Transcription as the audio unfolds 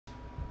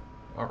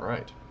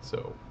Alright,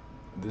 so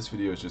this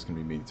video is just going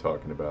to be me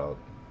talking about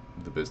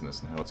the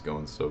business and how it's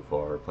going so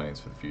far,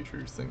 plans for the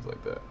future, things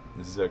like that.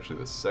 This is actually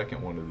the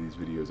second one of these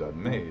videos I've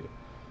made,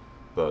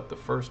 but the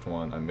first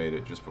one I made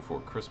it just before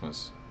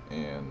Christmas,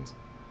 and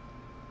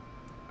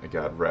I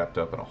got wrapped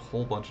up in a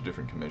whole bunch of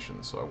different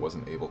commissions, so I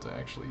wasn't able to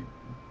actually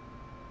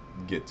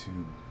get to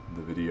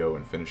the video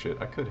and finish it.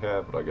 I could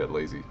have, but I got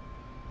lazy.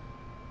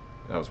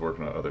 I was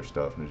working on other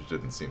stuff and it just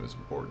didn't seem as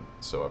important.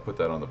 So I put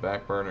that on the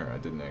back burner and I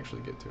didn't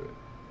actually get to it.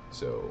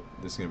 So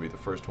this is going to be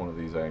the first one of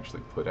these I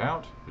actually put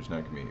out. There's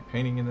not going to be any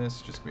painting in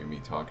this, just going to be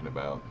me talking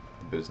about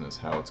the business,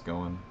 how it's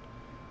going,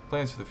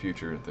 plans for the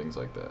future, and things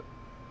like that.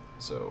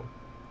 So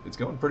it's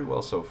going pretty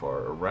well so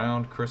far.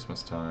 Around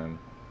Christmas time,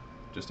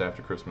 just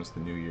after Christmas, the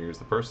New Year's,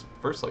 the first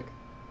like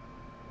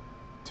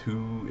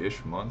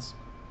 2-ish months,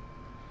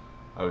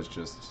 I was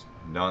just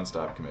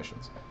non-stop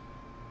commissions.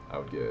 I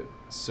would get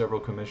several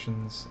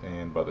commissions,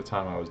 and by the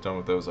time I was done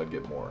with those, I'd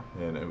get more,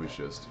 and it was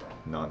just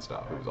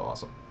non-stop. It was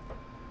awesome.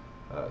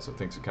 So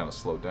things have kind of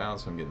slowed down,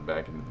 so I'm getting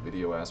back into the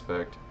video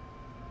aspect.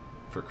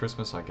 For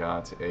Christmas, I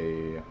got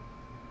a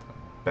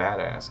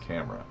badass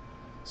camera,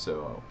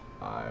 so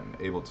I'm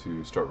able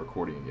to start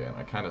recording again.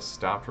 I kind of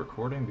stopped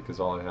recording because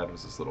all I had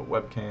was this little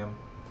webcam,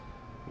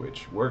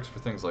 which works for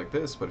things like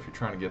this, but if you're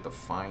trying to get the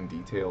fine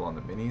detail on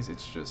the minis,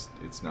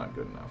 it's not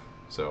good enough.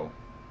 So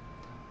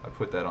I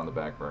put that on the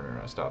back burner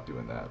and I stopped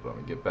doing that, but I'm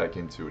going to get back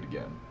into it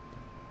again.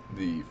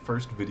 The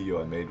first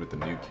video I made with the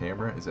new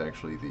camera is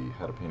actually the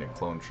How to Paint a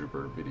Clone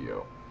Trooper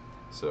video.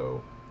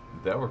 So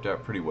that worked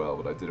out pretty well,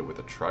 but I did it with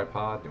a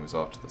tripod, and it was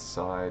off to the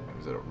side, and it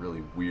was at a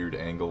really weird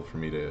angle for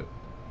me to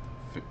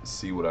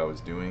see what I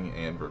was doing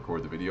and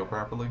record the video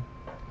properly.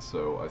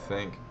 So I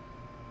think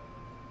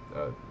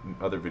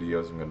other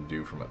videos I'm going to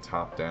do from a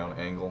top-down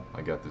angle.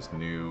 I got this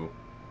new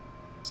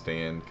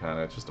stand, kind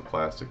of just a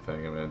plastic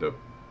thing. I'm going to end up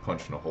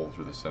punching a hole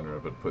through the center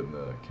of it, putting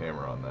the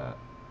camera on that.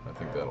 I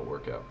think that'll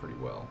work out pretty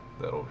well.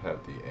 That'll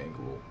have the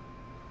angle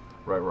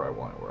right where I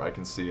want it, where I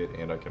can see it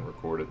and I can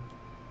record it.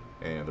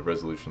 And the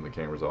resolution of the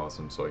camera is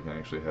awesome, so I can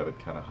actually have it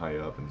kind of high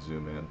up and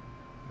zoom in.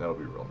 That'll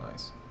be real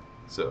nice.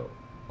 So,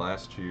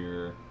 last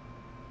year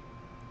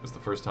was the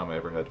first time I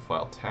ever had to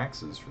file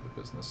taxes for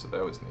the business, so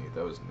that was neat,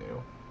 that was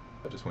new.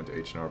 I just went to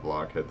H&R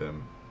Block, had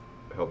them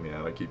help me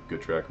out. I keep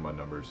good track of my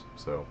numbers,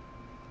 so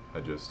I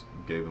just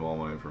gave them all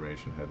my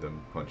information, had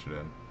them punch it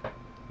in.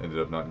 Ended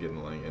up not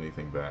getting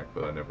anything back,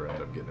 but I never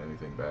ended up getting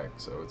anything back,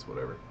 so it's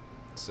whatever.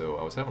 So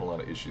I was having a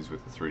lot of issues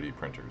with the 3D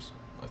printers.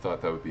 I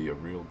thought that would be a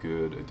real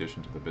good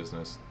addition to the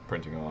business,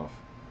 printing off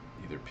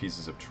either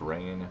pieces of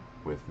terrain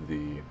with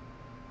the,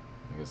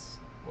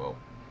 well,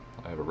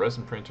 I have a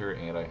resin printer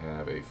and I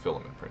have a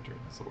filament printer.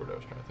 That's the word I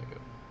was trying to think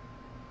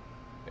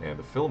of. And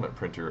the filament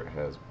printer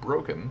has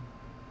broken,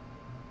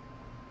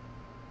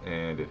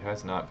 and it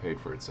has not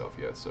paid for itself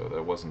yet, so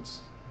that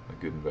wasn't a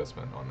good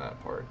investment on that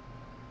part.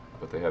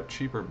 But they have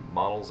cheaper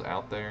models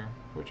out there,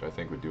 which I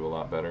think would do a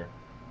lot better.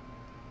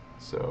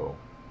 So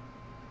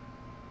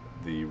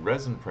the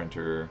resin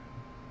printer,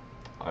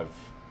 I've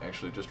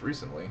actually just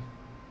recently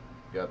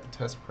got the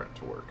test print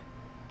to work.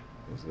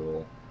 These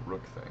little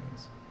rook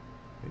things.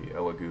 The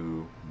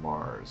Elegoo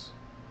Mars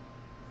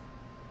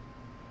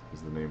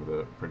is the name of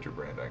the printer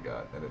brand I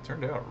got, and it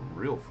turned out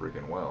real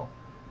freaking well.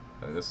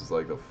 I mean, this is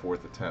like the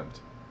 4th attempt,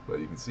 but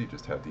you can see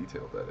just how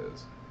detailed that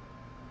is.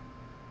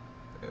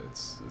 And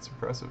it's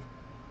impressive.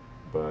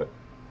 But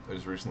I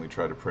just recently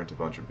tried to print a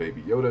bunch of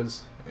Baby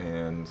Yodas,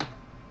 and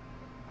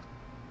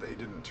they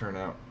didn't turn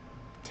out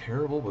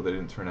terrible, but they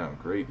didn't turn out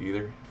great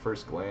either. At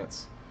first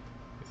glance,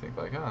 you think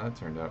like, oh, that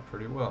turned out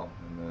pretty well,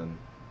 and then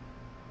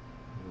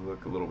you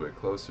look a little bit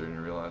closer and you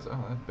realize,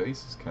 oh, that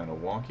base is kind of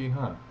wonky,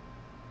 huh?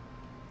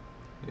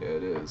 Yeah,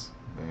 it is.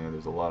 And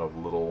there's a lot of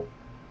little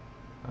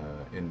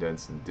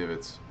indents and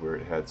divots where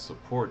it had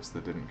supports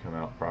that didn't come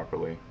out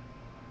properly.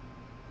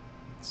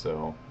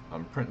 So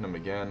I'm printing them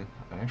again.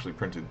 I actually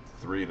printed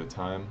 3 at a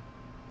time,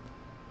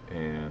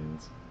 and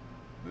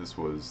this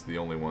was the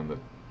only one that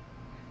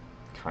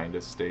kind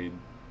of stayed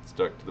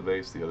stuck to the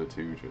base. The other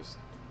 2 just,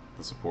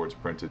 the supports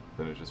printed,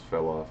 then it just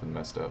fell off and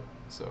messed up.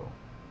 So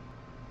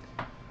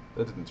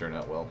that didn't turn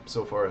out well.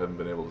 So far I haven't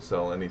been able to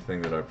sell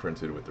anything that I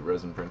printed with the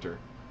resin printer,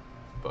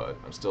 but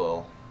I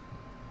still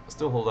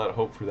hold out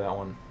hope for that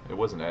one. It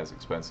wasn't as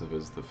expensive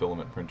as the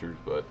filament printers,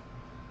 but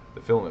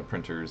the filament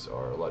printers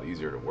are a lot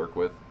easier to work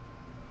with.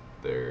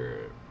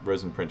 Their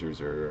resin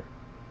printers are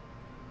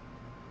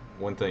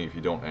one thing if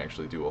you don't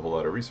actually do a whole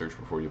lot of research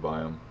before you buy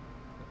them.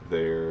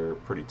 They're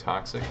pretty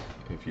toxic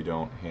if you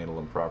don't handle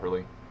them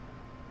properly.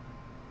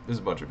 There's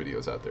a bunch of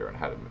videos out there on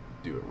how to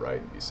do it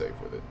right and be safe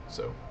with it,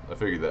 so I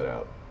figured that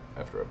out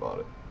after I bought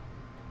it.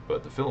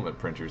 But the filament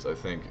printers, I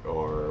think,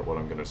 are what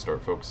I'm going to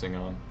start focusing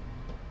on.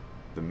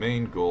 The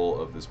main goal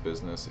of this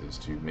business is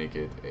to make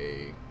it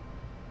a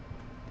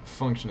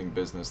functioning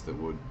business that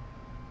would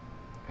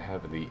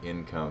have the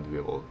income to be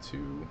able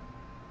to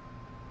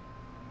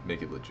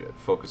make it legit.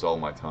 Focus all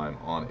my time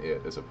on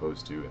it as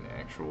opposed to an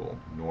actual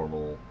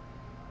normal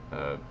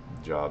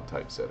job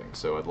type setting.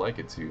 So I'd like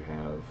it to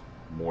have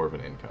more of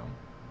an income.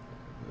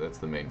 that's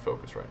the main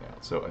focus right now.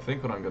 So I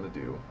think what I'm going to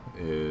do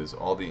is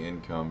all the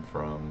income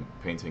from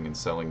painting and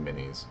selling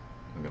minis,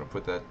 I'm going to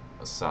put that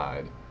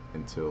aside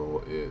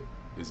until it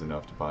is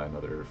enough to buy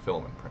another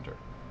filament printer,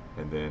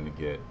 and then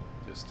get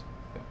just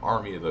an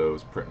army of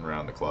those printing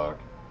around the clock,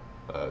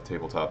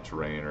 tabletop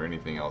terrain, or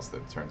anything else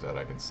that turns out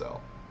I can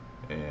sell,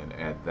 and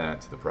add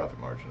that to the profit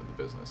margin of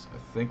the business.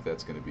 I think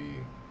that's going to be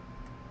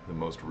the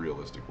most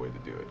realistic way to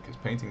do it, because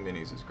painting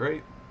minis is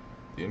great,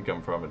 the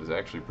income from it is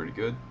actually pretty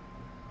good,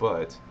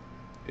 but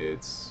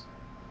it's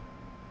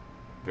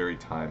very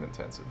time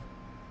intensive.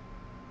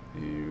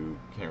 You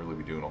can't really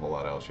be doing a whole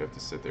lot else. You have to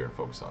sit there and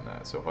focus on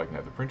that. So if I can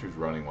have the printers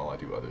running while I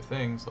do other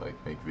things, like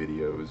make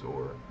videos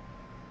or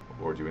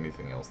do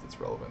anything else that's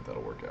relevant,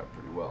 that'll work out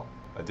pretty well.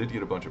 I did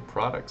get a bunch of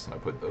products and I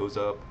put those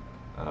up.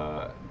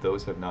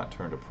 Those have not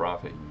turned a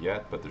profit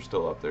yet, but they're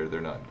still up there. They're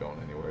not going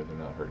anywhere. They're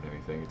not hurting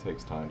anything. It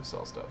takes time to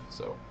sell stuff.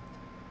 So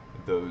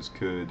those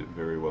could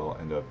very well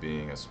end up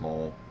being a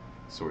small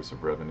source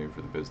of revenue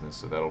for the business,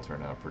 so that'll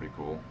turn out pretty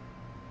cool.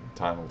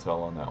 Time will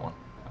tell on that one.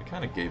 I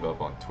kind of gave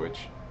up on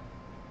Twitch,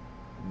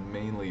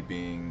 mainly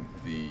being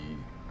the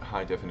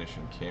high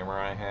definition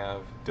camera I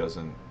have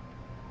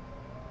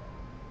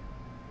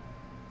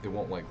it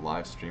won't like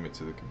live stream it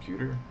to the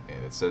computer,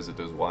 and it says it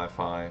does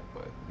Wi-Fi,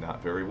 but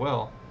not very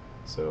well.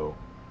 So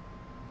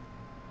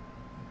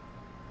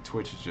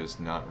Twitch is just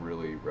not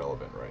really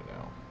relevant right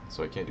now.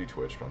 So I can't do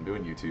Twitch, but I'm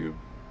doing YouTube,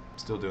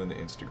 still doing the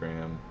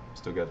Instagram,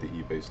 still got the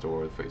eBay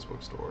store, the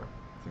Facebook store.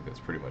 I think that's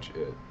pretty much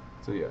it.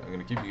 So yeah, I'm going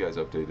to keep you guys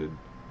updated.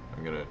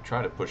 I'm going to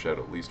try to push out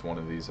at least one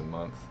of these a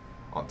month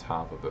on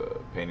top of the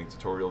painting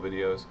tutorial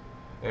videos.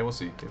 And we'll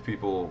see. If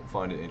people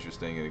find it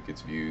interesting and it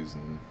gets views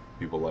and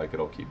people like it,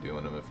 I'll keep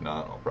doing them. If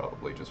not, I'll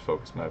probably just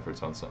focus my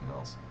efforts on something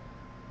else.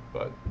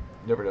 But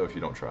you never know if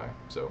you don't try.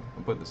 So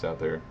I'm putting this out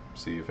there,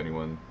 see if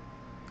anyone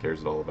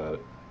cares at all about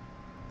it.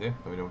 Yeah,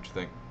 let me know what you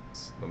think.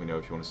 Let me know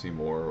if you want to see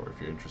more, or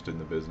if you're interested in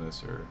the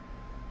business, or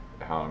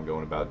how I'm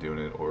going about doing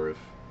it, or if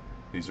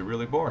these are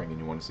really boring and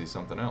you want to see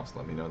something else.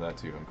 Let me know that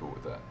too. I'm cool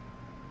with that.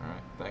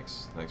 Alright,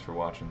 thanks. Thanks for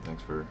watching.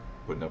 Thanks for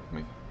putting up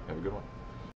with me. Have a good one.